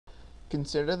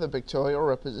Consider the pictorial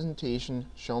representation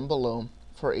shown below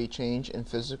for a change in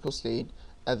physical state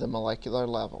at the molecular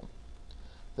level.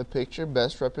 The picture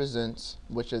best represents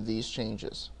which of these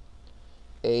changes?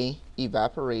 A.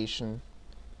 Evaporation,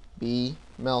 B.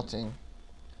 Melting,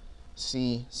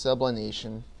 C.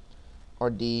 Sublimation, or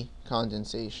D.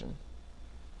 Condensation.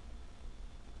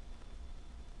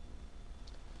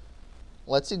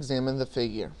 Let's examine the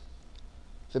figure.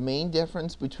 The main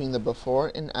difference between the before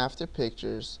and after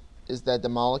pictures is that the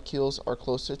molecules are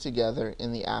closer together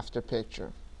in the after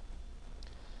picture.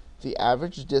 The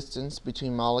average distance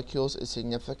between molecules is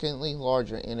significantly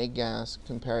larger in a gas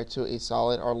compared to a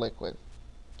solid or liquid.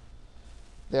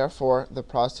 Therefore, the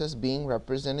process being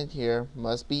represented here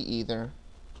must be either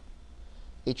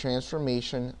a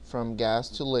transformation from gas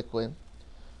to liquid,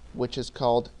 which is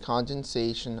called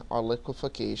condensation or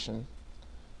liquefaction,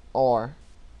 or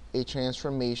a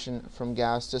transformation from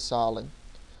gas to solid,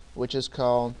 which is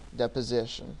called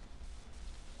deposition.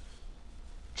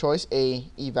 Choice A,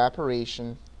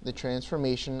 evaporation, the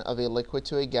transformation of a liquid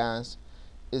to a gas,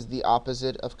 is the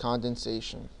opposite of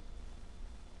condensation.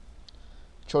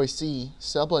 Choice C,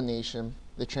 sublimation,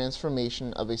 the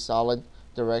transformation of a solid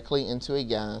directly into a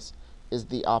gas, is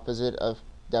the opposite of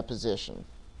deposition.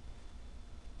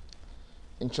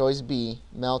 And choice B,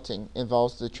 melting,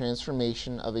 involves the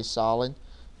transformation of a solid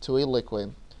to a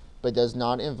liquid, but does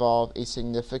not involve a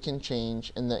significant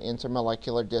change in the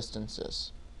intermolecular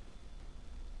distances.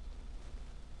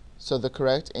 So the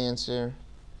correct answer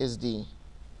is D,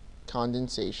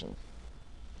 condensation.